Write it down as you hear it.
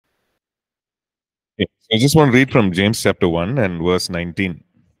Okay. So I just want to read from James chapter 1 and verse 19.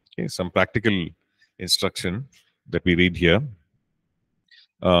 Okay, some practical instruction that we read here.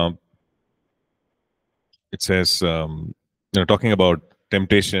 Um, it says, talking about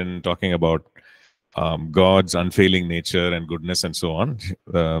temptation, talking about God's unfailing nature and goodness and so on.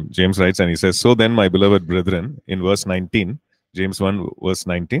 James writes and he says, "So then, my beloved brethren," in verse 19, James 1, verse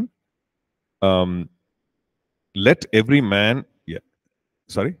 19, let every man,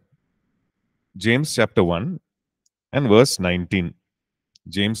 James chapter 1 and verse 19.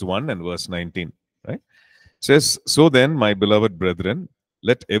 James 1 and verse 19, right? It says, "So then, my beloved brethren,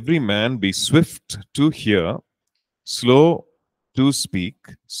 let every man be swift to hear, slow to speak,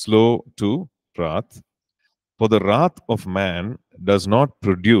 slow to wrath. For the wrath of man does not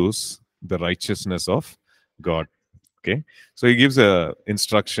produce the righteousness of God." Okay, so he gives a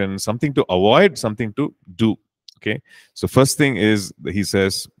instruction, something to avoid, something to do. Okay, so first thing is he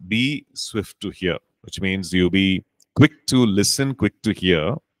says, be swift to hear, which means you be quick to listen, quick to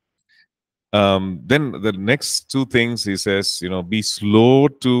hear. Then the next two things he says, be slow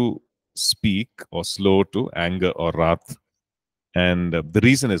to speak or slow to anger or wrath. And the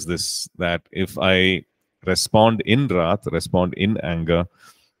reason is this, that if I respond in wrath, respond in anger,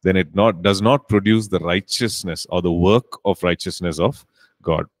 then it does not produce the righteousness or the work of righteousness of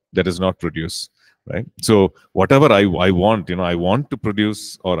God. That is not produce, right? So whatever I want, I want to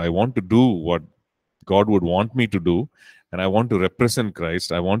produce, or I want to do what God would want me to do, and I want to represent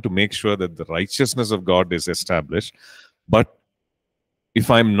Christ. I want to make sure that the righteousness of God is established. But if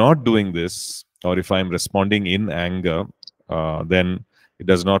I'm not doing this, or if I'm responding in anger, then it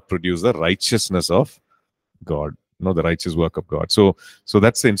does not produce the righteousness of God, the righteous work of God. So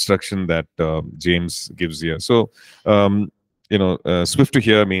that's the instruction that James gives here. So, swift to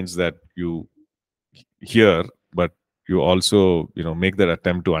hear means that you hear, but you also, make that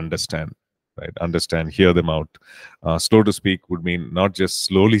attempt to understand, right? Understand, hear them out. Slow to speak would mean not just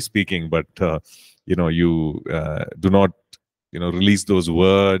slowly speaking, but, you do not, release those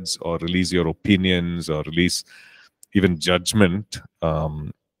words or release your opinions or release even judgment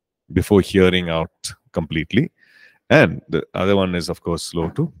before hearing out completely. And the other one is, of course, slow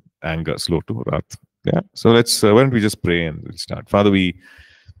to anger, slow to wrath. Yeah. So let's, why don't we just pray and we'll start. Father, we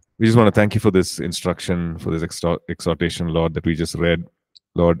just want to thank you for this instruction, for this exhortation, Lord, that we just read.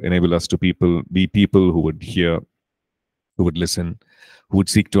 Lord, enable us to be people who would hear, who would listen, who would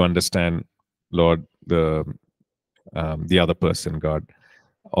seek to understand, Lord, the other person, God,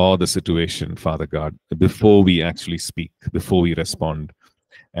 or the situation, Father God, before we actually speak, before we respond.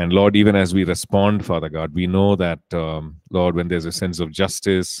 And Lord, even as we respond, Father God, we know that, Lord, when there's a sense of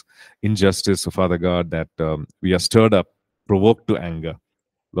justice, injustice, so Father God, that we are stirred up, provoked to anger.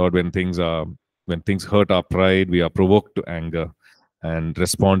 Lord, when things hurt our pride, we are provoked to anger and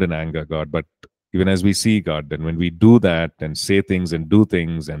respond in anger, God. But even as we see, God, then when we do that and say things and do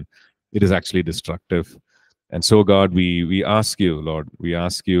things, and it is actually destructive. And so, God, we ask you, Lord, we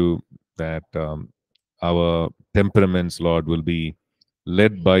ask you that our temperaments, Lord, will be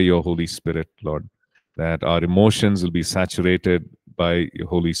led by your Holy Spirit, Lord, that our emotions will be saturated by your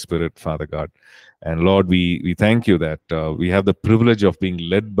Holy Spirit, Father God. And Lord, we thank you that we have the privilege of being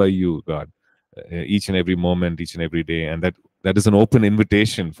led by you, God, each and every moment, each and every day. And that is an open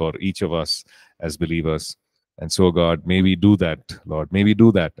invitation for each of us as believers. And so, God, may we do that, Lord. May we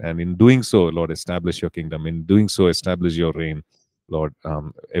do that. And in doing so, Lord, establish your kingdom. In doing so, establish your reign, Lord,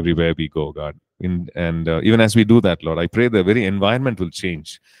 everywhere we go, God. Even as we do that, Lord, I pray the very environment will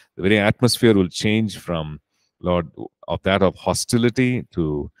change. The very atmosphere will change from, Lord, of that of hostility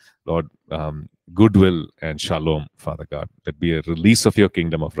to, Lord, goodwill and shalom, Father God. That be a release of your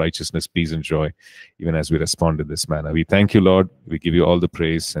kingdom of righteousness, peace, and joy, even as we respond in this manner. We thank you, Lord. We give you all the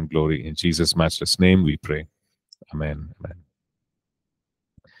praise and glory. In Jesus' matchless name we pray. Amen. Amen.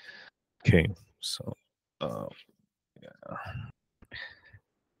 Okay, so yeah.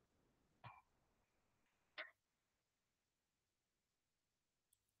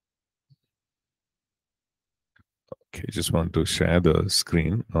 Okay, just want to share the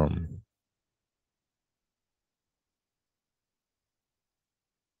screen.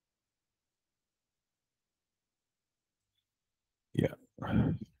 Yeah.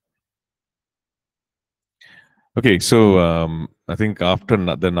 Okay, so I think after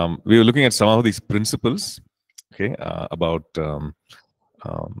we were looking at some of these principles, okay, about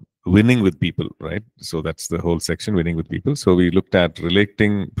winning with people, right? So that's the whole section, winning with people. So we looked at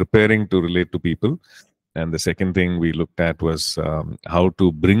preparing to relate to people. And the second thing we looked at was how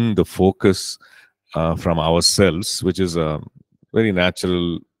to bring the focus from ourselves, which is a very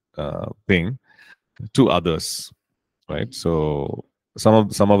natural thing, to others, right? So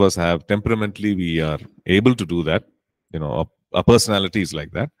some of us have temperamentally, we are able to do that. Our personality is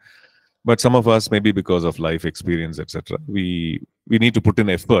like that. But some of us, maybe because of life experience, etc., we need to put in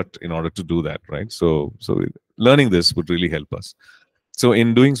effort in order to do that, right? So learning this would really help us. So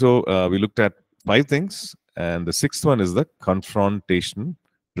in doing so, we looked at 5 things, and the sixth one is the confrontation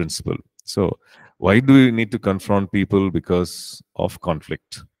principle. So why do we need to confront people? Because of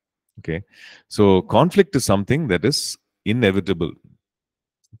conflict. Okay, so conflict is something that is inevitable.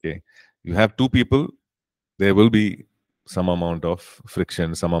 Okay, you have two people, there will be some amount of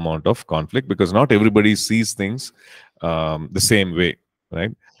friction, some amount of conflict, because not everybody sees things the same way,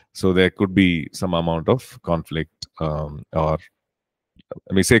 right? So there could be some amount of conflict, or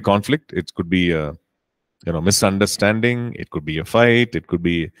when we say conflict, it could be a misunderstanding, it could be a fight, it could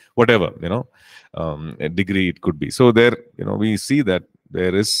be whatever, a degree it could be. So there, we see that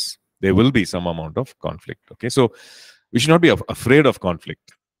there will be some amount of conflict. Okay, so we should not be afraid of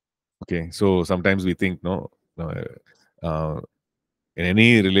conflict. Okay, so sometimes we think, no, in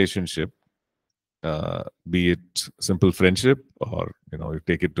any relationship, be it simple friendship, or you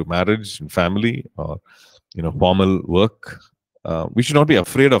take it to marriage and family, or formal work, we should not be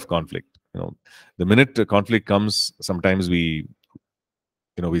afraid of conflict. The minute a conflict comes, sometimes we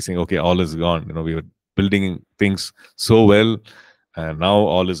think, okay, all is gone. We were building things so well, and now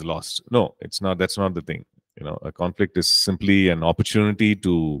all is lost. No, it's not. That's not the thing. A conflict is simply an opportunity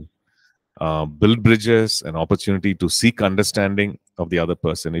to build bridges, an opportunity to seek understanding of the other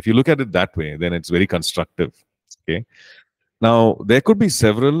person. If you look at it that way, then it's very constructive. Okay. Now, there could be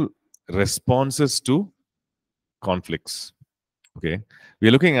several responses to conflicts. Okay. We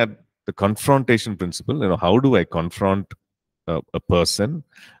are looking at the confrontation principle. How do I confront a person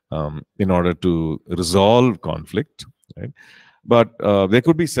in order to resolve conflict, right? But there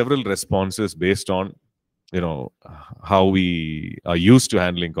could be several responses based on how we are used to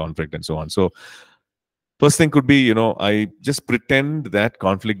handling conflict and so on. So first thing could be, I just pretend that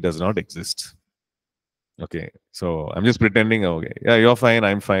conflict does not exist. Okay, so I'm just pretending, okay, yeah, you're fine,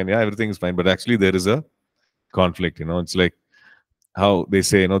 I'm fine, yeah, everything is fine, but actually there is a conflict. It's like how they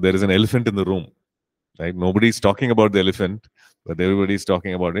say, there is an elephant in the room, right? Nobody's talking about the elephant, but everybody's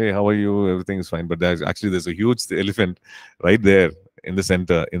talking about, hey, how are you? Everything is fine. But there's a huge elephant right there in the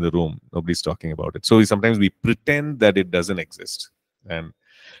center in the room. Nobody's talking about it. So sometimes we pretend that it doesn't exist, and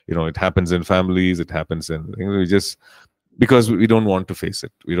it happens in families. It happens in we just because we don't want to face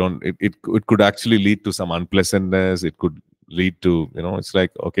it. We don't. It could actually lead to some unpleasantness. It could lead to it's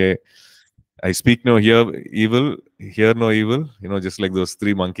like, okay, I speak no evil, hear no evil. Just like those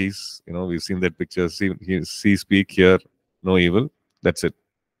three monkeys. We've seen that picture. See, speak, hear no evil. That's it.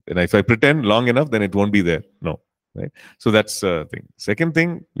 And if I pretend long enough, then it won't be there. No, right? So that's the thing. Second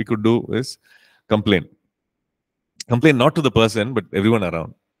thing we could do is complain. Complain not to the person, but everyone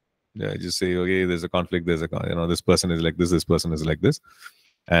around. Yeah, just say, okay, there's a conflict. This person is like this person is like this.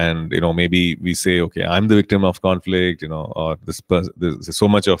 And maybe we say, okay, I'm the victim of conflict, or this person, there's so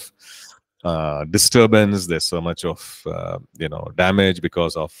much of disturbance, there's so much of damage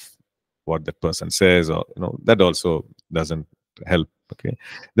because of what that person says, or that also doesn't help. Okay,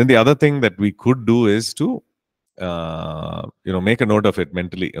 then the other thing that we could do is to make a note of it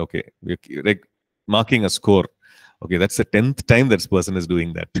mentally. Okay, we're like marking a score. Okay, that's the 10th time that person is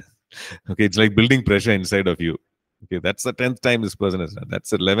doing that. Okay, it's like building pressure inside of you. Okay, that's the 10th time this person has done.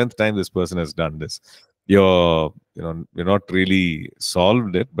 That's the 11th time this person has done this. You're not really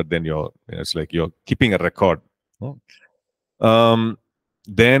solved it, but then it's like you're keeping a record.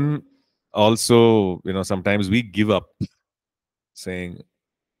 Then also, sometimes we give up, saying,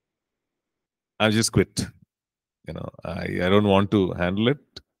 I'll just quit. I don't want to handle it.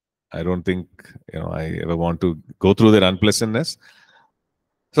 I don't think I ever want to go through that unpleasantness.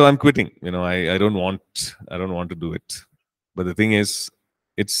 So I'm quitting. I don't want to do it. But the thing is,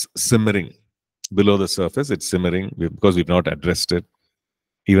 it's simmering below the surface. It's simmering because we've not addressed it,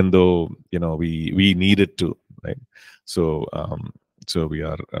 even though we need it to, right? So so we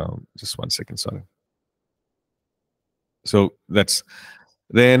are just 1 second, sorry. So that's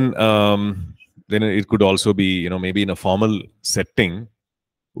then it could also be maybe in a formal setting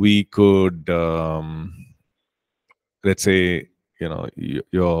we could let's say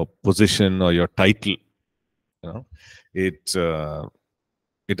your position or your title, it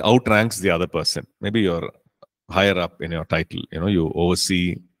outranks the other person. Maybe you're higher up in your title, you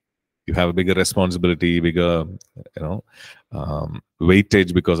oversee, you have a bigger responsibility, bigger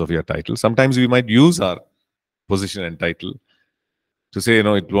weightage because of your title. Sometimes we might use our position and title to say,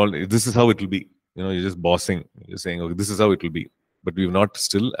 this is how it will be. You're just bossing, you're saying, okay, this is how it will be, but we've not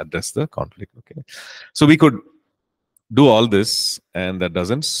still addressed the conflict. Okay, so we could do all this, and that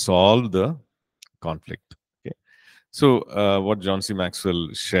doesn't solve the conflict. Okay. So what John C. Maxwell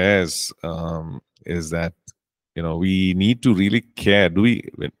shares is that we need to really care. We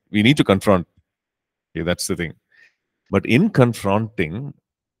need to confront. Okay, that's the thing. But in confronting,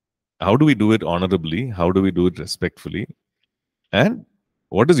 how do we do it honorably? How do we do it respectfully? And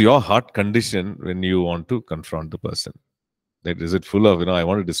what is your heart condition when you want to confront the person? That is it full of, I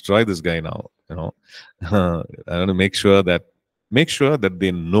want to destroy this guy now. I want to make sure that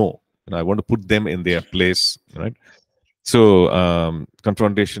they know. I want to put them in their place, right? So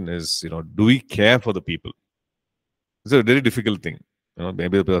confrontation is, do we care for the people? It's a very difficult thing.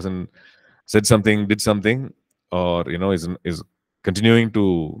 Maybe the person said something, did something, or is continuing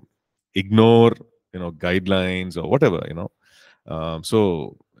to ignore guidelines or whatever.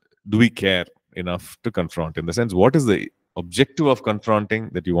 So do we care enough to confront? In the sense, what is the objective of confronting?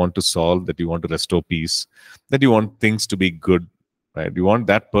 That you want to solve, that you want to restore peace, that you want things to be good, right? You want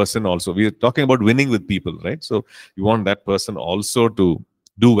that person also. We are talking about winning with people, right? So you want that person also to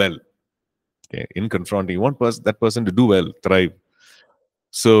do well. Okay, in confronting, you want that person to do well, thrive.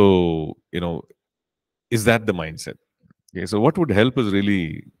 So is that the mindset? Okay, so what would help is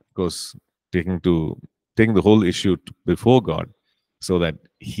really, of course, taking the whole issue before God, so that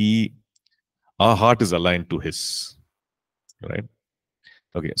our heart is aligned to His, right?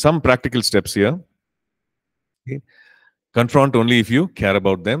 Okay, some practical steps here. Okay. Confront only if you care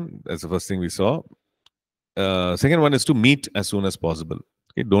about them. That's the first thing we saw. Second one is to meet as soon as possible.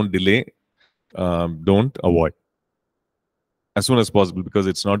 Okay, don't delay. Don't avoid. As soon as possible, because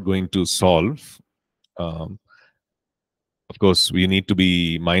it's not going to solve. Um, of course, we need to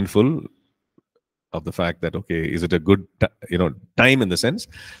be mindful of the fact that, okay, is it a good time, in the sense,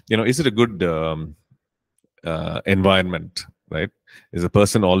 is it a good environment, right? Is the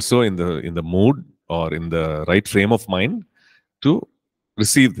person also in the mood or in the right frame of mind to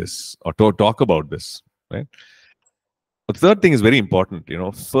receive this or to talk about this, right? The third thing is very important.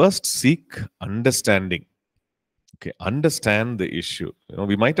 First seek understanding. Okay, understand the issue.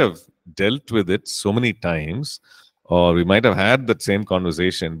 We might have dealt with it so many times, or we might have had that same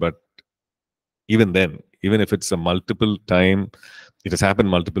conversation, but even then, even if it's a multiple time, it has happened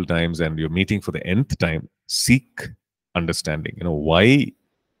multiple times, and you're meeting for the nth time, seek understanding. Why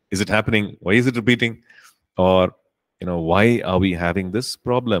is it happening? Why is it repeating? Or why are we having this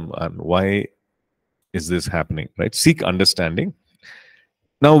problem, and why is this happening, right? Seek understanding.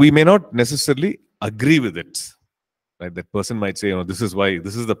 Now, we may not necessarily agree with it, right? That person might say, this is why,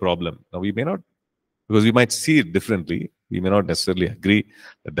 this is the problem. Now, we may not, because we might see it differently. We may not necessarily agree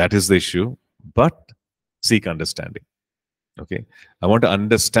that that is the issue, but seek understanding. Okay, I want to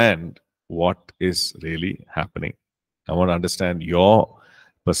understand what is really happening. I want to understand your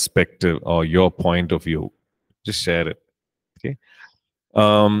perspective or your point of view. Just share it. Okay.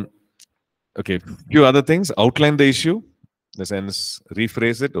 Okay. Few other things. Outline the issue. In the sense,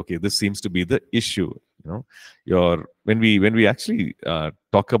 rephrase it. Okay, this seems to be the issue. When we actually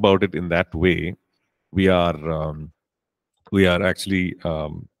talk about it in that way, we are actually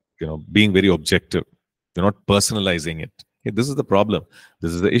being very objective. We're not personalizing it. Hey, this is the problem.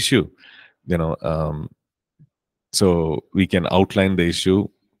 This is the issue. So we can outline the issue.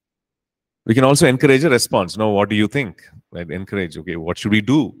 We can also encourage a response. What do you think? Right? Encourage. Okay, what should we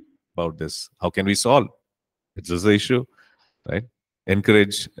do about this? How can we solve? It's just the issue, right?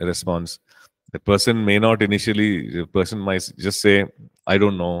 Encourage a response. The person might just say, I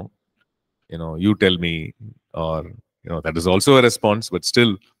don't know, you tell me, or, that is also a response, but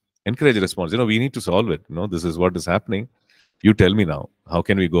still encourage a response. We need to solve it. This is what is happening. You tell me now, how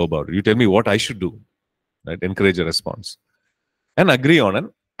can we go about it? You tell me what I should do, right? Encourage a response and agree on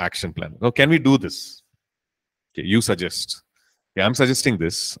an action plan. Can we do this? Okay, you suggest. Okay, I'm suggesting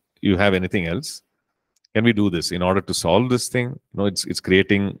this. You have anything else? Can we do this in order to solve this thing? It's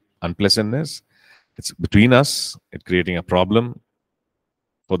creating unpleasantness. It's between us. It's creating a problem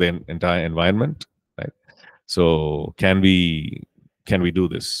for the entire environment, right? So can we do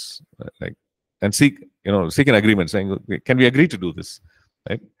this? Like, and seek an agreement, saying, can we agree to do this,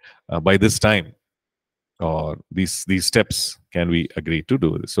 right? By this time, or these steps, can we agree to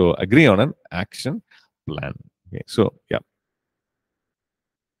do this? So agree on an action plan. Okay, so yeah.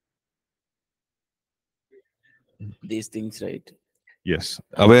 These things, right? Yes,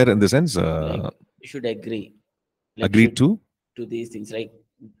 aware in the sense, Like, you should agree. Like, agree should to. to these things, like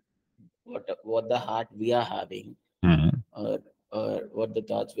what the heart we are having, Mhm. or what the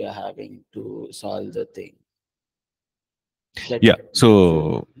thoughts we are having to solve the thing. That Yeah. should,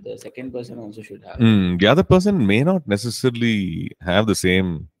 So the second person also should have. the other person may not necessarily have the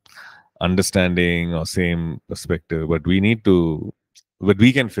same understanding or same perspective, but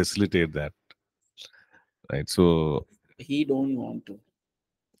we can facilitate that, right? So He don't want to.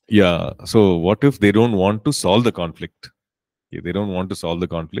 yeah, so what if they don't want to solve the conflict? Okay, they don't want to solve the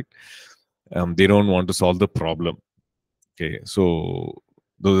conflict. They don't want to solve the problem. Okay, so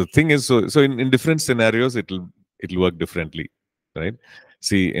the thing is, so in different scenarios, it'll work differently, right?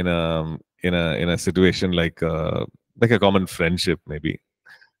 See, in a situation like a common friendship, maybe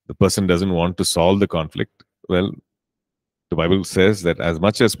the person doesn't want to solve the conflict. Well, the Bible says that as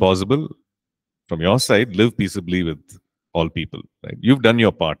much as possible, from your side, live peaceably with all people. Right? You've done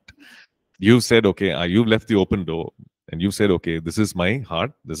your part. You've said, okay, you've left the open door, and you said, okay, this is my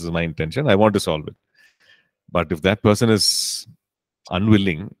heart, this is my intention. I want to solve it. But if that person is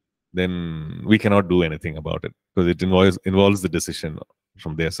unwilling, then we cannot do anything about it because it involves the decision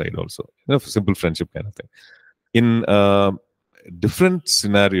from their side also. Simple friendship kind of thing. In a different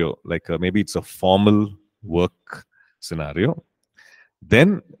scenario, like maybe it's a formal work scenario,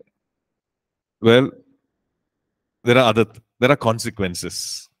 then well, there are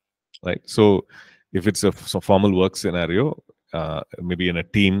consequences, right? So if it's a formal work scenario, maybe in a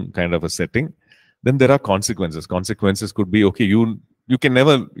team kind of a setting, then there are consequences. Consequences could be, okay, you can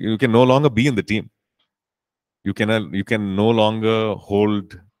no longer be in the team. You can no longer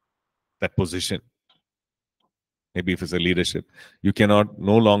hold that position. Maybe if it's a leadership, you cannot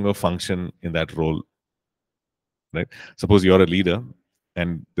no longer function in that role, right? Suppose you're a leader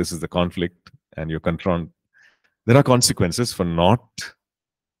and this is the conflict and you're confront. There are consequences for not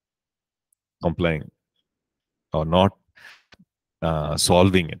complying or not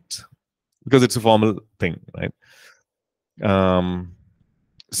solving it because it's a formal thing, right? Um,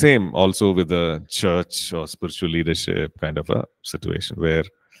 Same also with the church or spiritual leadership kind of a situation where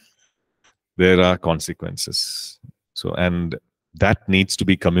there are consequences. So, and that needs to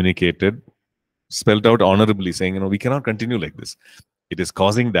be communicated, spelled out honorably, saying, we cannot continue like this. It is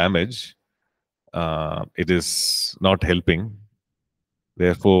causing damage. It is not helping.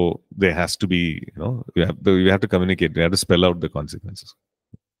 Therefore, there has to be, we have to communicate. We have to spell out the consequences.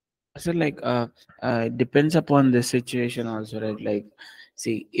 So like depends upon the situation also, right? Like,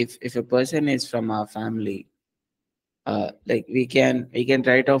 see, if a person is from our family, like we can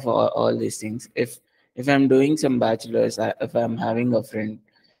write off all these things. If I'm doing some bachelors, if I'm having a friend,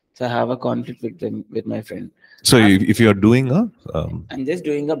 so I have a conflict with them, with my friend. So, if you're doing a I'm just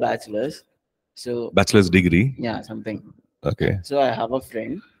doing a bachelor's, so bachelor's degree, yeah, something. okay, So I have a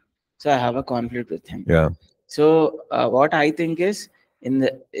friend, so I have a conflict with him. yeah, So what I think is, in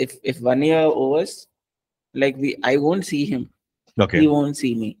the if 1 year overs, like I won't see him, okay, he won't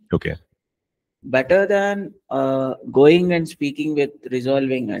see me. okay. Better than going and speaking with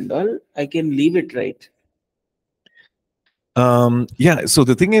resolving and all, I can leave it, right? Yeah. So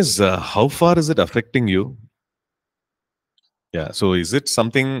the thing is, how far is it affecting you? Yeah. So is it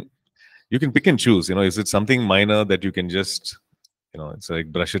something you can pick and choose? Is it something minor that you can just, it's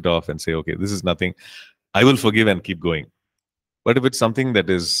like brush it off and say, okay, this is nothing. I will forgive and keep going. But if it's something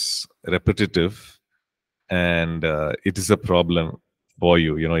that is repetitive and it is a problem for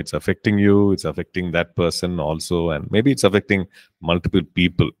you, it's affecting you, it's affecting that person also, and maybe it's affecting multiple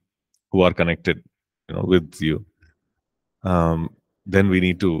people who are connected, with you. Then we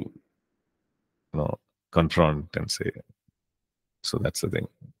need to, confront and say. So that's the thing.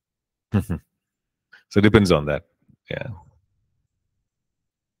 So it depends on that. Yeah.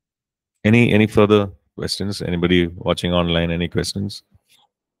 Any further questions? Anybody watching online? Any questions?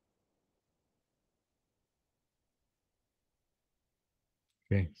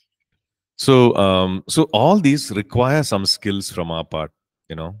 Okay. So all these require some skills from our part,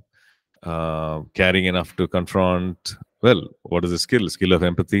 caring enough to confront. Well, what is the skill? Skill of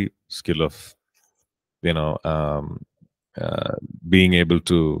empathy, skill of, you know, um, uh, being able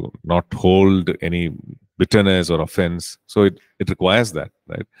to not hold any bitterness or offense. So it requires that,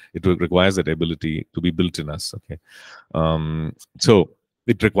 right? It requires that ability to be built in us. Okay. So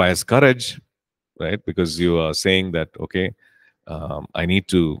it requires courage, right? Because you are saying that, okay, I need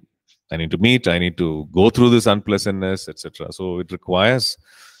to meet, I need to go through this unpleasantness, etc. So it requires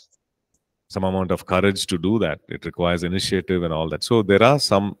some amount of courage to do that. It requires initiative and all that. So there are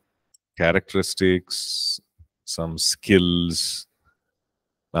some characteristics, some skills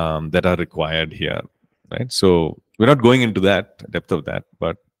that are required here, right? So we're not going into that depth of that,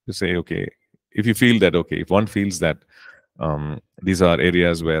 but to say, okay, if you feel that, okay, if one feels that these are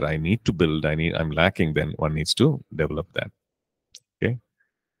areas where I need to build, I'm lacking, then one needs to develop that. Okay.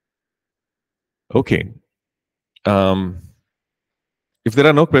 Okay. If there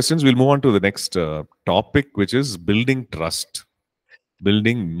are no questions, we'll move on to the next topic, which is building trust.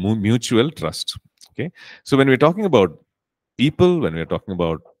 building mutual trust. Okay, so when we're talking about people, when we're talking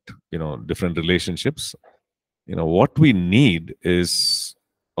about different relationships, what we need is,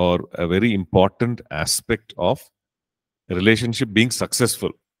 or a very important aspect of a relationship being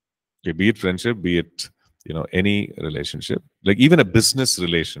successful. Okay, be it friendship, be it any relationship, like even a business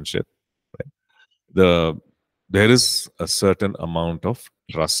relationship, right? There is a certain amount of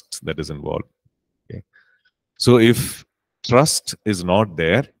trust that is involved. Okay, so if trust is not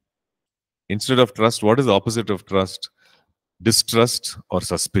there, instead of trust, what is the opposite of trust? Distrust or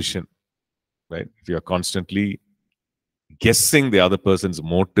suspicion, right? If you are constantly guessing the other person's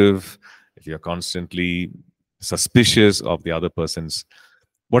motive, if you're constantly suspicious of the other person's,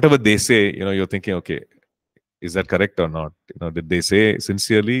 whatever they say, you're thinking, okay, is that correct or not? Did they say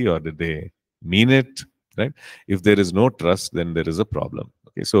sincerely or did they mean it? Right? If there is no trust, then there is a problem.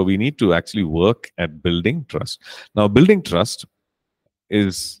 Okay, so we need to actually work at building trust. Now, building trust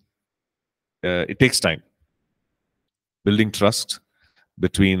is it takes time. Building trust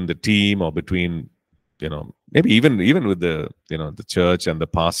between the team, or between maybe even with the church and the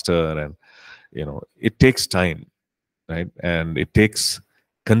pastor, and it takes time, right? And it takes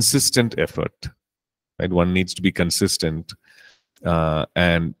consistent effort, right? One needs to be consistent,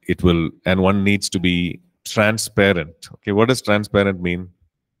 and one needs to be transparent. Okay, what does transparent mean?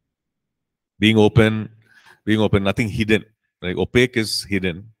 Being open, nothing hidden. Right? Opaque is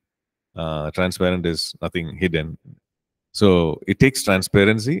hidden. Transparent is nothing hidden. So it takes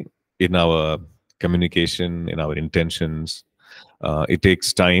transparency in our communication, in our intentions. It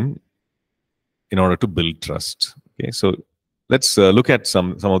takes time in order to build trust. Okay, so let's look at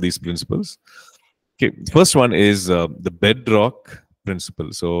some of these principles. Okay, first one is the bedrock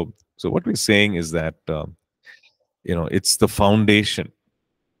principle. So what we're saying is that it's the foundation.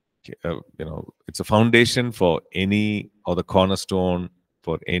 Okay, it's a foundation for any, or the cornerstone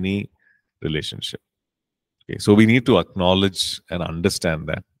for any relationship. Okay, so we need to acknowledge and understand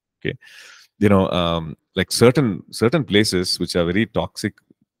that. Okay, like certain places which are very toxic,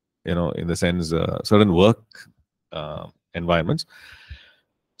 in the sense, certain work environments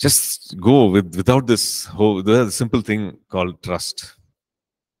just go without this whole the simple thing called trust.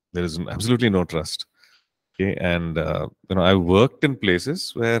 There is absolutely no trust. Okay, and I worked in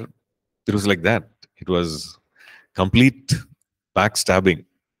places where it was like that. It was complete backstabbing,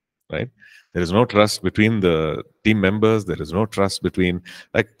 right? There is no trust between the team members. There is no trust between,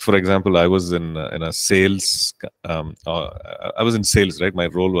 like, for example, I was in a sales. I was in sales, right? My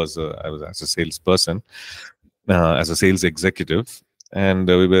role was I was as a salesperson, as a sales executive, and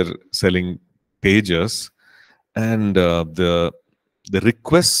we were selling pages, and the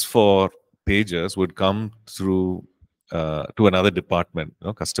requests for pages would come through to another department,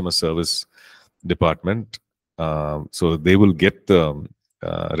 customer service department. So they will get the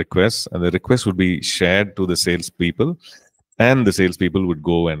requests, and the request would be shared to the salespeople, and the salespeople would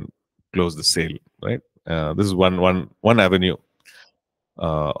go and close the sale. Right? This is one avenue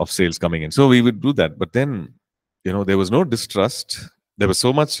of sales coming in. So we would do that, but then there was no distrust. There was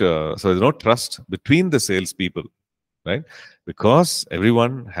so there's no trust between the salespeople, right? Because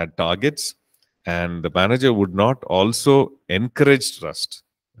everyone had targets, and the manager would not also encourage trust.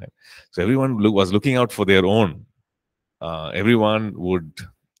 Right? So everyone was looking out for their own. Everyone would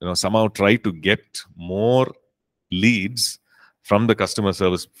somehow try to get more leads from the customer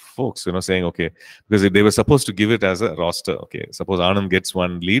service folks, saying, okay, because they were supposed to give it as a roster. Okay, suppose Anand gets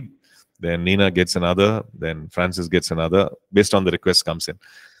one lead, then Nina gets another, then Francis gets another, based on the request comes in.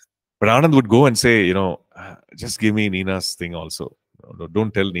 But Anand would go and say, just give me Nina's thing also.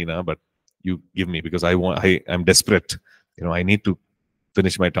 Don't tell Nina, but you give me, because I'm desperate. I need to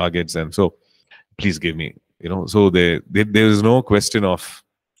finish my targets, and so please give me. So there is no question of,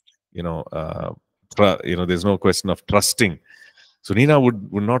 there's no question of trusting. So Nina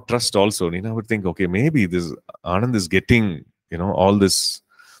would not trust also. Nina would think, okay, maybe this Anand is getting, all this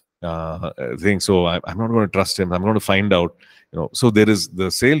thing. So I'm not going to trust him. I'm going to find out. So there is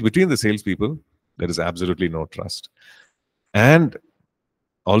between the salespeople, there is absolutely no trust. And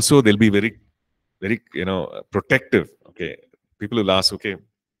also they'll be very, very, protective. Okay. People will ask, okay,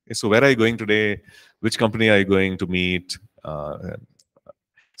 so where are you going today? Which company are you going to meet? So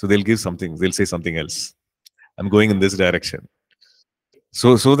they'll say something else. I'm going in this direction.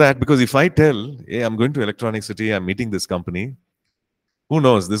 So that, because if I tell, hey, I'm going to Electronic City, I'm meeting this company, who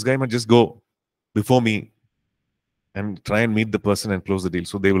knows? This guy might just go before me and try and meet the person and close the deal.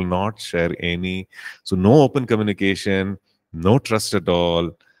 So they will not share any. So no open communication, no trust at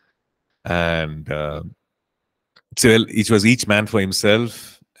all. And so each man for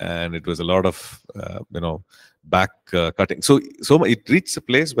himself. And it was a lot of, back cutting. So it reached a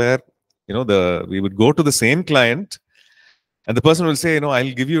place where, we would go to the same client, and the person will say,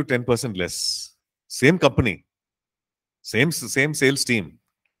 I'll give you 10% less. Same company, same sales team.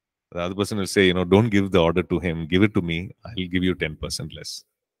 The other person will say, don't give the order to him, give it to me. I'll give you 10% less.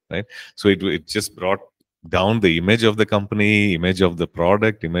 Right. So it just brought down the image of the company, image of the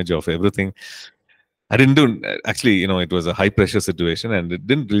product, image of everything. I didn't do, actually, it was a high pressure situation and it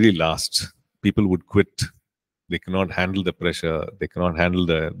didn't really last. People would quit. They cannot handle the pressure. They cannot handle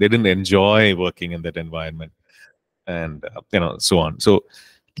they didn't enjoy working in that environment, and, so on. So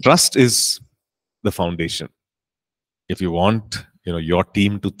trust is the foundation. If you want, your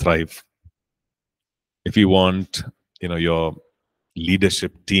team to thrive, if you want, your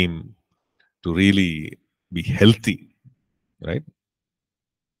leadership team to really be healthy, right?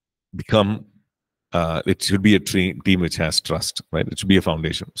 It should be a team which has trust, right? It should be a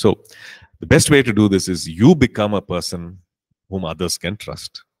foundation. So the best way to do this is you become a person whom others can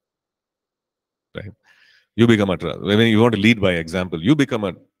trust, right? You become when you want to lead by example, you become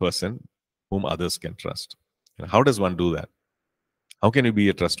a person whom others can trust. How does one do that? How can you be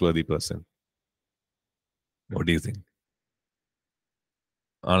a trustworthy person? What do you think?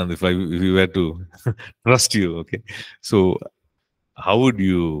 Anand, if we were to trust you, okay. So how would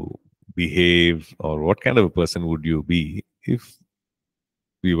you behave, or what kind of a person would you be if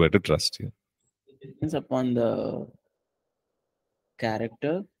we were to trust you? It depends upon the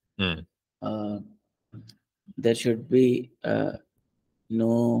character. Mm. Uh, there should be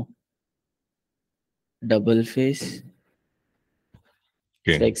no double face.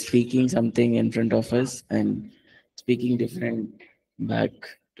 It's Okay. like speaking something in front of us and speaking different back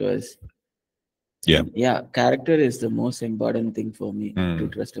to us. Yeah. And yeah, character is the most important thing for me to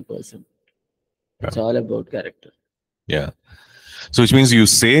Mm. trust a person. It's Yeah. all about character. Yeah. So which means you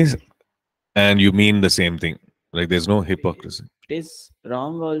say and you mean the same thing. Like there's no hypocrisy. It is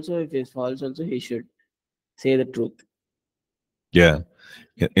wrong also, if it's false also, he should say the truth. Yeah.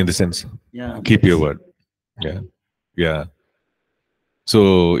 In the sense, Yeah, keep your that's word. Yeah. Yeah.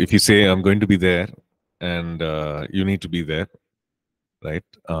 So if you say I'm going to be there, and you need to be there, right?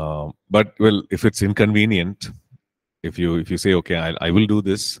 But well, if it's inconvenient, if you say okay, I will do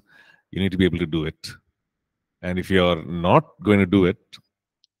this, you need to be able to do it. And if you're not going to do it,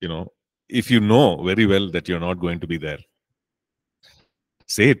 you know, if you know very well that you're not going to be there,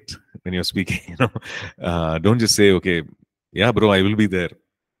 say it when you're speaking. Don't just say okay, yeah, bro, I will be there,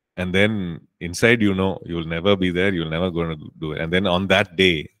 and then inside you will never be there. You'll never going to do it, and then on that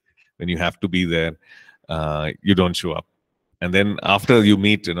day when you have to be there, you don't show up, and then after you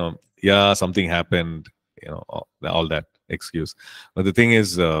meet, yeah, something happened, all that excuse. But the thing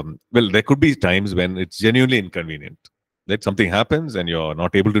is, well, there could be times when it's genuinely inconvenient, that something happens and you're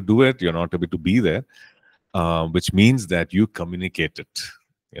not able to do it, you're not able to be there, which means that you communicate it.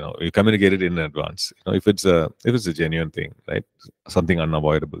 You communicate it in advance. If it's a genuine thing, right? Something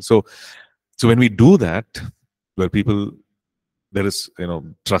unavoidable. So when we do that, where people, there is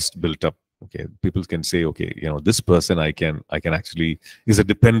trust built up. Okay, people can say, okay, this person I can actually is a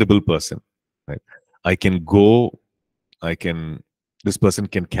dependable person, right? I can go, I can this person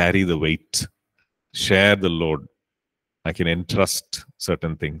can carry the weight, share the load. I can entrust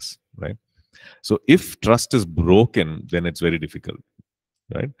certain things, right? So if trust is broken, then it's very difficult,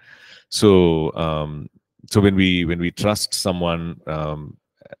 right? So when we trust someone,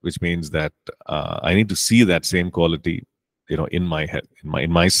 which means that I need to see that same quality, in my head,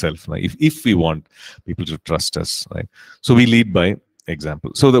 in myself, right? If we want people to trust us, right? So we lead by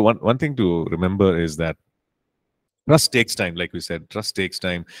example. So the one thing to remember is that trust takes time. Like we said, trust takes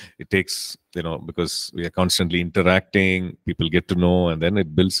time. It takes, because we are constantly interacting, people get to know, and then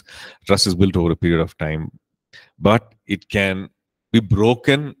it builds. Trust is built over a period of time, but it can be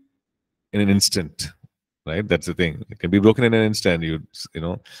broken in an instant, right? That's the thing. It can be broken in an instant.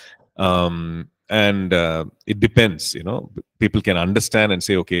 And it depends. People can understand and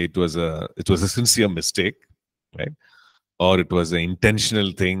say, okay, it was a sincere mistake, right? Or it was an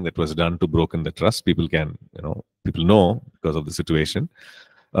intentional thing that was done to broken the trust. People know because of the situation.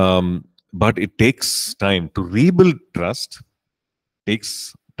 But it takes time to rebuild trust.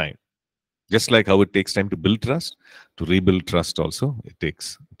 Takes time. Just like how it takes time to build trust, to rebuild trust also, it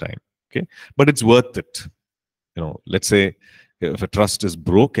takes time. Okay, but it's worth it. Let's say if a trust is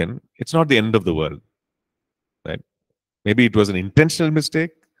broken, it's not the end of the world, right? Maybe it was an intentional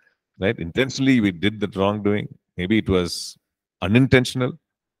mistake, right? Intentionally we did the wrongdoing. Maybe it was unintentional.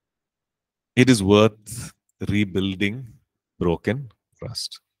 It is worth rebuilding broken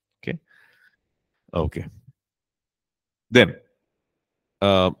trust. Okay. Okay. Then,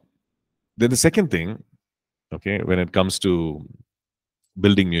 uh, then the second thing Okay, when it comes to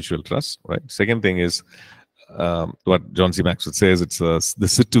building mutual trust, right? Second thing is what John C. Maxwell says, it's the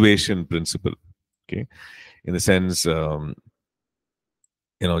situation principle. Okay, in the sense,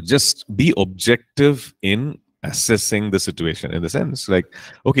 just be objective in assessing the situation. In the sense, like,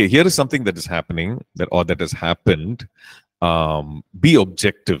 okay, here is something that is happening, that has happened. Be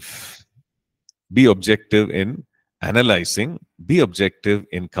objective. Be objective in analyzing. Be objective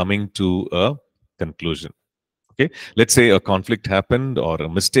in coming to a conclusion. Okay, let's say a conflict happened or a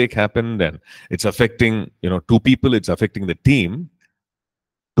mistake happened, and it's affecting two people. It's affecting the team.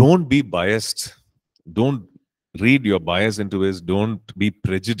 Don't be biased. Don't read your bias into it. Don't be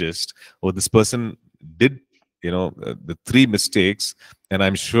prejudiced. Or this person did the three mistakes, and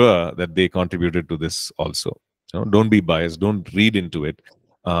I'm sure that they contributed to this also. Don't be biased. Don't read into it.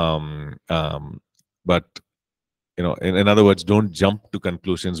 But in other words, don't jump to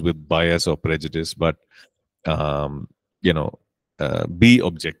conclusions with bias or prejudice, but um, be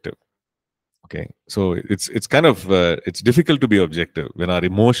objective. Okay, so it's kind of it's difficult to be objective when our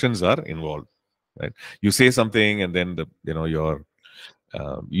emotions are involved, right? You say something, and then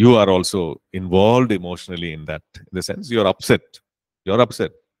you are also involved emotionally in that. In the sense, you're upset,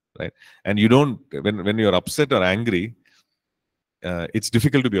 right? And you don't, when you're upset or angry, it's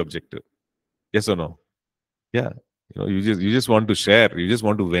difficult to be objective. Yes or no? Yeah, you just want to share. You just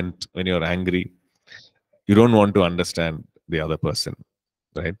want to vent when you're angry. You don't want to understand the other person,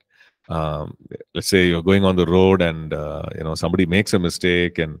 right? um, let's say you're going on the road, and somebody makes a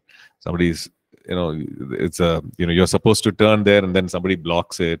mistake, and somebody's it's you're supposed to turn there, and then somebody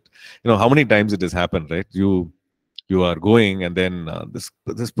blocks it. How many times it has happened, right? You are going, and then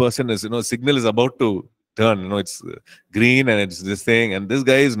this person is, signal is about to turn, it's green, and it's this thing, and this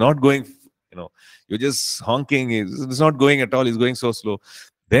guy is not going, you're just honking. It's not going at all. He's going so slow.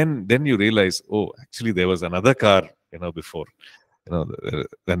 Then you realize, oh, actually there was another car before,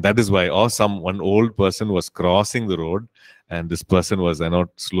 and that is why, or one old person was crossing the road, and this person was not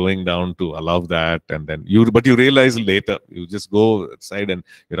slowing down to allow that. And then but you realize later, you just go outside, and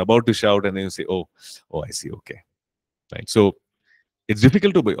you're about to shout, and then you say, oh, I see, okay, right? So it's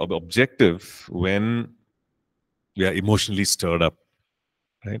difficult to be objective when we are emotionally stirred up,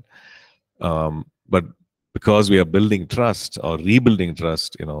 right? But because we are building trust or rebuilding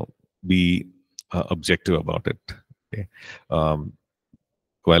trust, be objective about it. Okay.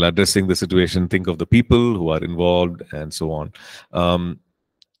 While addressing the situation, think of the people who are involved, and so on.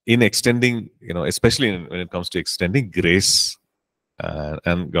 In extending, especially when it comes to extending grace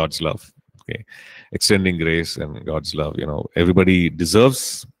and God's love. Okay, extending grace and God's love. Everybody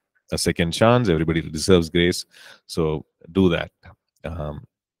deserves a second chance. Everybody deserves grace. So do that.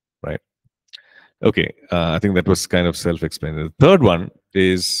 Right. Okay. I think that was kind of self-explanatory. The third one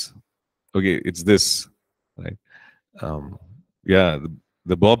is, okay, it's this, right? Yeah,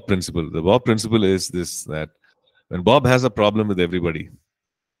 the Bob principle. The Bob principle is this: that when Bob has a problem with everybody,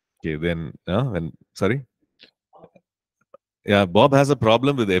 okay, then sorry, yeah, Bob has a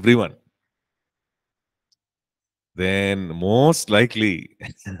problem with everyone, then most likely,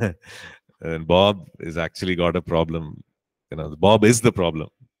 and Bob is actually got a problem. Bob is the problem,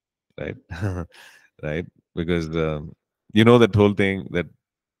 right? Right? Because that whole thing that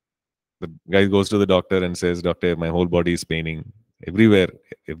the guy goes to the doctor and says, "Doctor, my whole body is paining everywhere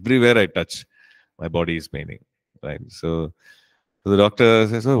I touch, my body is paining." Right? So the doctor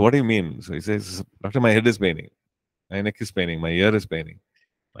says, "Oh, what do you mean?" So he says, "Doctor, my head is paining, my neck is paining, my ear is paining,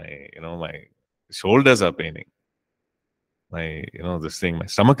 my shoulders are paining, this thing, my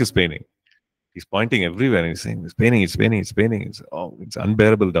stomach is paining." He's pointing everywhere, and he's saying, "It's paining, it's paining, it's paining." It's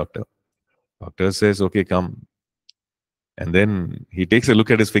unbearable, doctor. Doctor says, "Okay, come." And then he takes a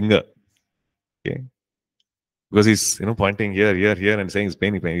look at his finger. Okay. Because he's pointing here, here, here, and saying it's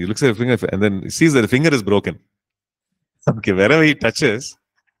paining, paining. He looks at the finger, and then he sees that the finger is broken. Okay, wherever he touches,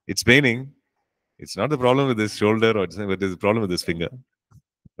 it's paining. It's not the problem with his shoulder, but there's a problem with his finger,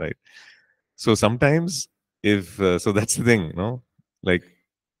 right? So sometimes, if so, that's the thing, like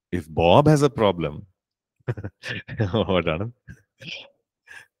if Bob has a problem, what, Anand?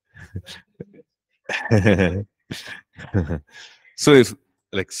 So if,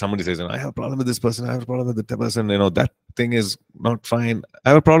 like, somebody says, I have a problem with this person, I have a problem with that person, that thing is not fine. I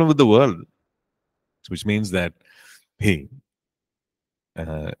have a problem with the world, which means that, hey,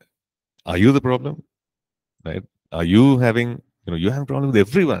 are you the problem, right? Are you having, you have a problem with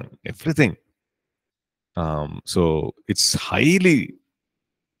everyone, everything. So it's highly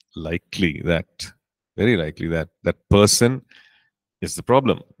likely very likely that person is the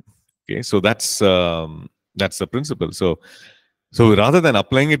problem. Okay, so that's the principle. So So rather than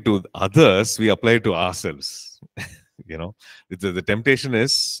applying it to others, we apply it to ourselves. you know, the temptation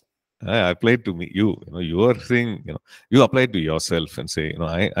is, I apply it to me. You are saying, you apply it to yourself and say,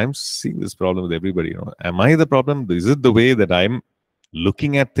 I'm seeing this problem with everybody. Am I the problem? Is it the way that I'm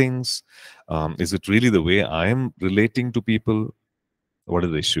looking at things? Is it really the way I'm relating to people? What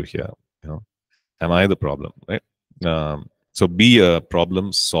is the issue here? You know, am I the problem? Right? So be a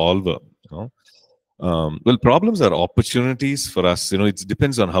problem solver. You know, well, problems are opportunities for us. It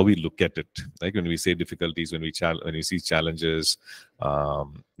depends on how we look at it. Like when we say difficulties, when we see challenges,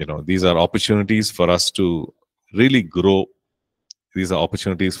 these are opportunities for us to really grow. These are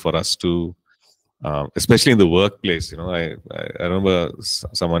opportunities for us to, especially in the workplace. I remember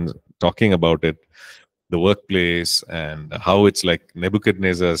someone talking about it, the workplace, and how it's like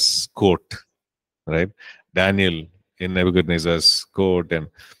Nebuchadnezzar's court, right? Daniel in Nebuchadnezzar's court, and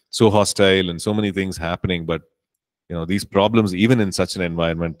so hostile and so many things happening. But these problems, even in such an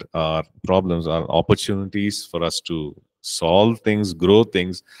environment, are problems, are opportunities for us to solve things, grow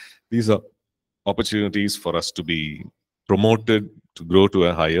things. These are opportunities for us to be promoted, to grow to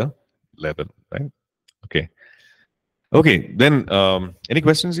a higher level, right? Okay. Okay, then any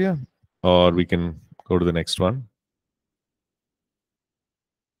questions here? Or we can go to the next one.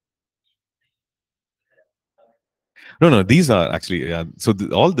 No, these are actually, so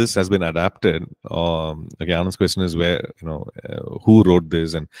all this has been adapted. Okay, Anand's question is where, who wrote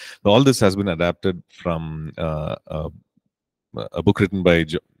this, and all this has been adapted from a book written by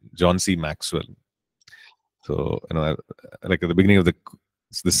John C. Maxwell. So, like at the beginning of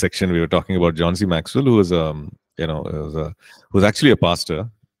this section, we were talking about John C. Maxwell, who was, who was actually a pastor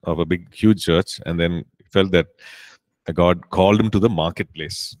of a huge church, and then felt that God called him to the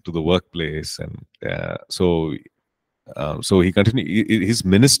marketplace, to the workplace, and so he continued. His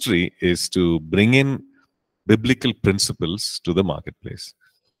ministry is to bring in biblical principles to the marketplace,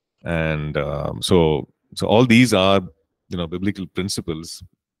 and so all these are biblical principles,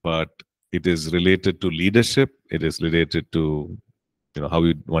 but it is related to leadership. It is related to how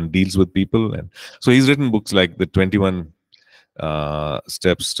one deals with people, and so he's written books like the 21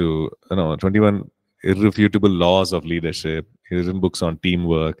 steps to 21 irrefutable laws of leadership. He's written books on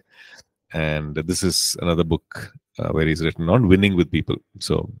teamwork, and this is another book where he's written on winning with people.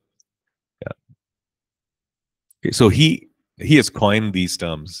 So yeah, okay, so he has coined these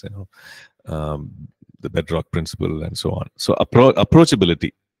terms, the bedrock principle and so on. So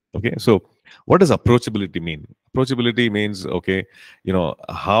approachability. Okay, so what does approachability mean? Approachability means, okay,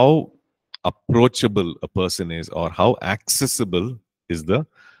 how approachable a person is, or how accessible is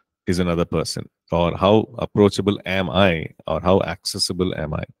another person, or how approachable am I, or how accessible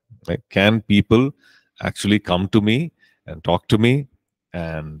am I? Right? Can people actually come to me and talk to me,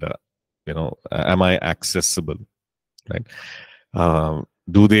 and am I accessible? Right?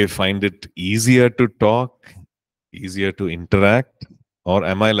 Do they find it easier to talk, easier to interact, or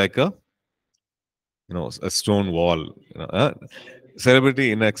am I like a stone wall?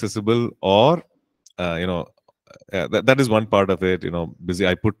 Celebrity inaccessible, or that is one part of it. Busy.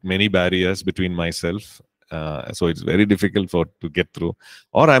 I put many barriers between myself, so it's very difficult to get through.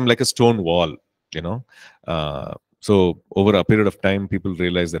 Or I'm like a stone wall. So over a period of time, people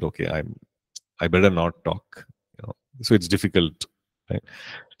realize that okay, I better not talk. So it's difficult, right?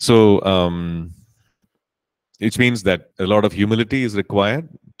 So which means that a lot of humility is required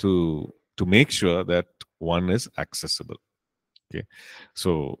to make sure that one is accessible. Okay,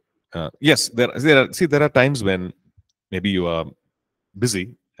 so yes, there are times when maybe you are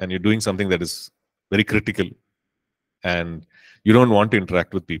busy and you're doing something that is very critical, and you don't want to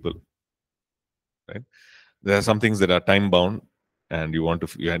interact with people. Right? There are some things that are time bound, and you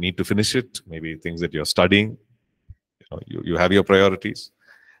need to finish it. Maybe things that you're studying. You have your priorities,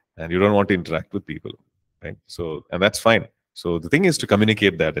 and you don't want to interact with people, right? So, and that's fine. So the thing is to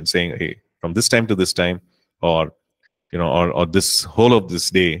communicate that and saying, hey, from this time to this time, or or this whole of this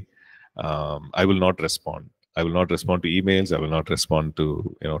day, I will not respond. I will not respond to emails. I will not respond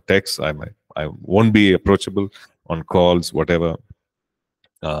to texts. I won't be approachable on calls, whatever.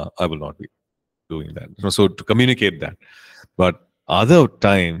 I will not be doing that. So to communicate that. But other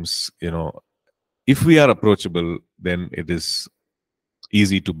times, if we are approachable, then it is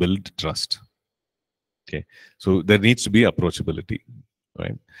easy to build trust. Okay, so there needs to be approachability,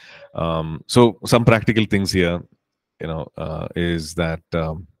 right? So some practical things here, is that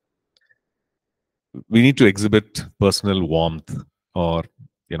we need to exhibit personal warmth, or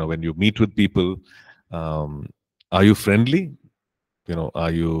when you meet with people, are you friendly?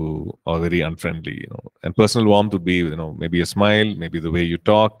 Are you or very unfriendly? And personal warmth would be maybe a smile, maybe the way you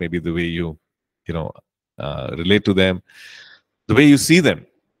talk, maybe the way you relate to them. the way you see them.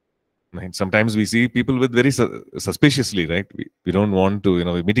 Right? Sometimes we see people with very suspiciously, right? We don't want to,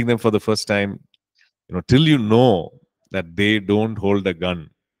 we're meeting them for the first time, till you know that they don't hold a gun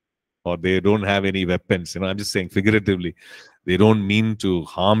or they don't have any weapons. I'm just saying figuratively, they don't mean to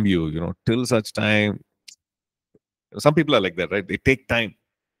harm you, till such time. Some people are like that, right? They take time.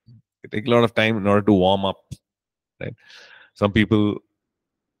 They take a lot of time in order to warm up, right? Some people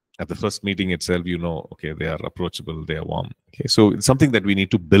at the first meeting itself, okay, they are approachable, they are warm. Okay, so it's something that we need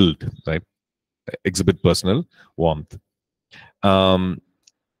to build, right? Exhibit personal warmth.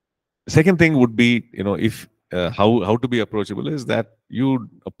 Second thing would be, if how to be approachable is that you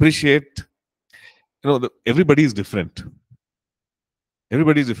appreciate, everybody is different.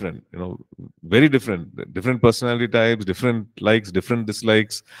 Everybody is different, very different personality types, different likes, different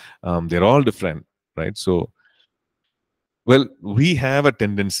dislikes. They're all different, right? So, well, we have a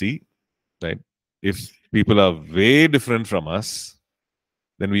tendency, right? If people are way different from us,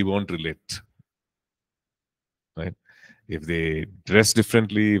 then we won't relate, right? If they dress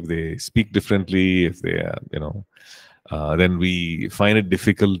differently, if they speak differently, if they are, then we find it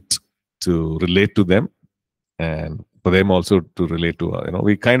difficult to relate to them, and for them also to relate to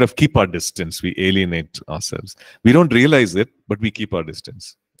we kind of keep our distance, we alienate ourselves. We don't realize it, but we keep our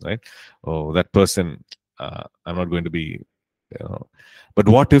distance, right? Oh, that person, I'm not going to be, but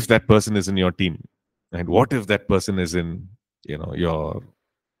what if that person is in your team, and what if that person is in your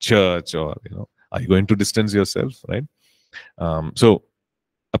church, or are you going to distance yourself, right? So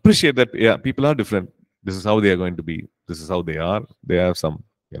appreciate that, yeah, people are different. This is how they are going to be, this is how they are. They have some,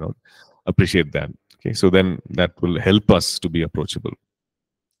 appreciate that. Okay, so then that will help us to be approachable.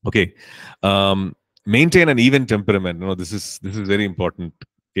 Okay, maintain an even temperament. This is very important.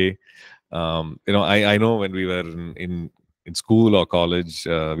 Okay, I know when we were in school or college,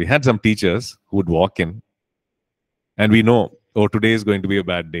 we had some teachers who would walk in, and we know, oh, today is going to be a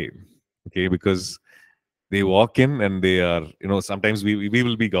bad day. Okay, because they walk in and they are, sometimes we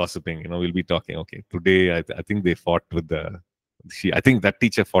will be gossiping, we'll be talking, okay, today I think they fought with I think that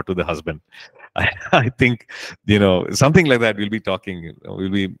teacher fought with the husband. I think, something like that. We'll be talking,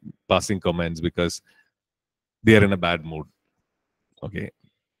 we'll be passing comments because they are in a bad mood. Okay.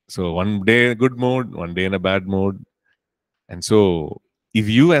 So one day good mood, one day in a bad mood. And so if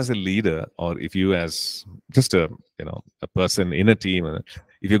you as a leader, or if you as just a person in a team,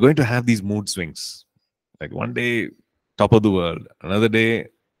 if you're going to have these mood swings, like one day top of the world, another day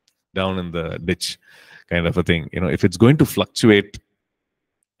down in the ditch, kind of a thing, if it's going to fluctuate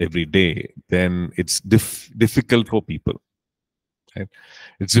every day, then it's difficult for people, right?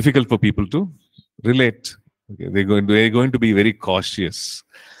 It's difficult for people to relate. Okay? They're going to be very cautious.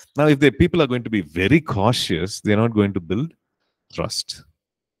 Now, if the people are going to be very cautious, they're not going to build trust,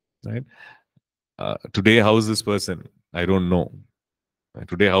 right? Today, how is this person? I don't know.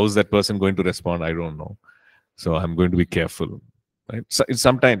 Today, how is that person going to respond? I don't know. So I'm going to be careful, right? So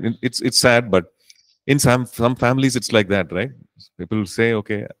sometimes it's sad, but in some families it's like that, right? People say,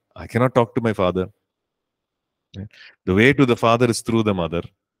 okay, I cannot talk to my father. Right? The way to the father is through the mother,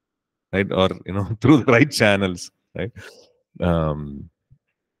 right? Or through the right channels, right? Um,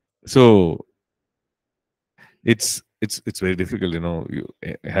 so it's very difficult,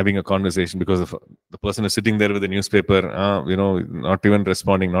 having a conversation, because of the person is sitting there with a newspaper, not even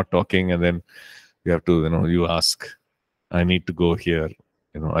responding, not talking, and then you have to, you ask, I need to go here,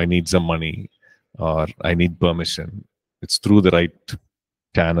 I need some money, or I need permission. It's through the right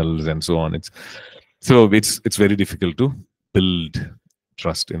channels and so on. It's very difficult to build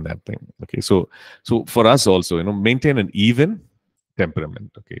trust in that thing. Okay, so for us also, maintain an even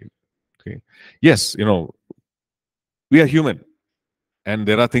temperament. Okay, yes, we are human, and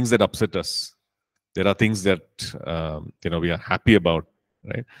there are things that upset us. There are things that we are happy about,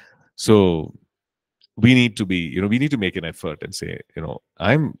 right? So we need to be, we need to make an effort and say,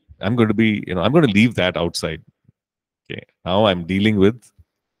 I'm going to be, I'm going to leave that outside. Okay, now I'm dealing with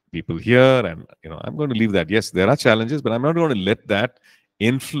people here, and I'm going to leave that. Yes, there are challenges, but I'm not going to let that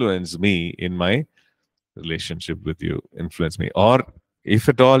influence me in my relationship with you, influence me. Or if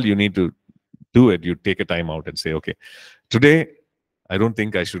at all you need to do it, you take a time out and say, okay, today I don't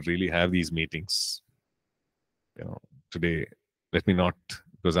think I should really have these meetings. Today, let me not,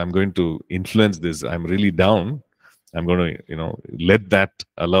 because I'm going to influence this. I'm really down. I'm going to, let that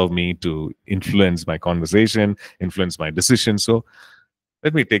allow me to influence my conversation, influence my decision. So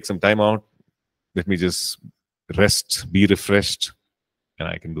let me take some time out. Let me just rest, be refreshed, and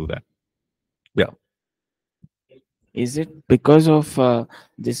I can do that. Yeah. Is it because of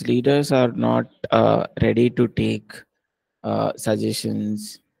these leaders are not ready to take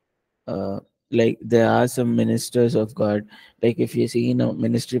suggestions? like there are some ministers of God. Like if you see in a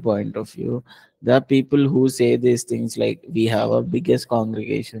ministry point of view, there are people who say these things like we have a biggest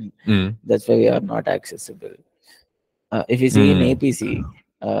congregation, Mm. that's why we are not accessible. If you see in Mm. APC,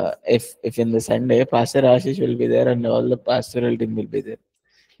 if in the Sunday Pastor Ashish will be there and all the pastoral team will be there.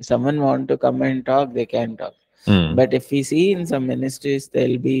 If someone want to come and talk, they can talk. Mm. But if we see in some ministries,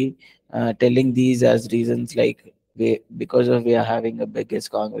 they'll be telling these as reasons like because of we are having a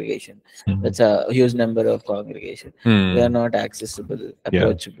biggest congregation. Mm. That's a huge number of congregation. We are Mm. not accessible, Yeah.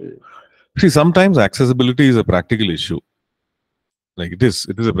 approachable. See, sometimes accessibility is a practical issue. Like it is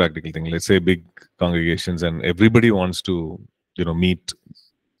a practical thing. Let's say big congregations and everybody wants to, meet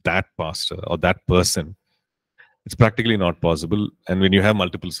that pastor or that person. It's practically not possible. And when you have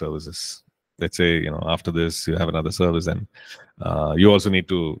multiple services, let's say, after this you have another service, and you also need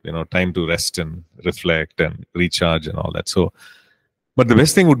to, time to rest and reflect and recharge and all that. So, but the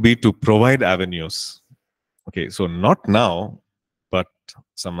best thing would be to provide avenues. Okay, so not now, but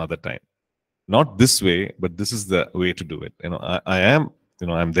some other time. Not this way, but this is the way to do it. I am,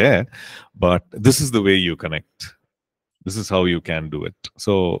 I'm there, but this is the way you connect. This is how you can do it.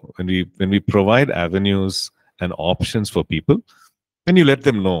 So when we provide avenues and options for people, when you let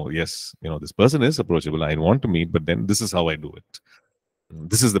them know, yes, this person is approachable, I want to meet, but then this is how I do it.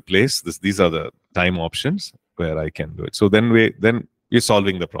 This is the place. These are the time options where I can do it. So then we're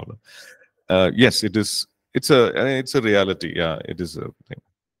solving the problem. Yes, it is. It's a reality. Yeah, it is a thing.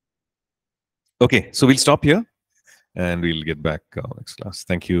 Okay, so we'll stop here and we'll get back next class.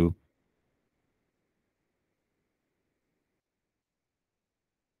 Thank you.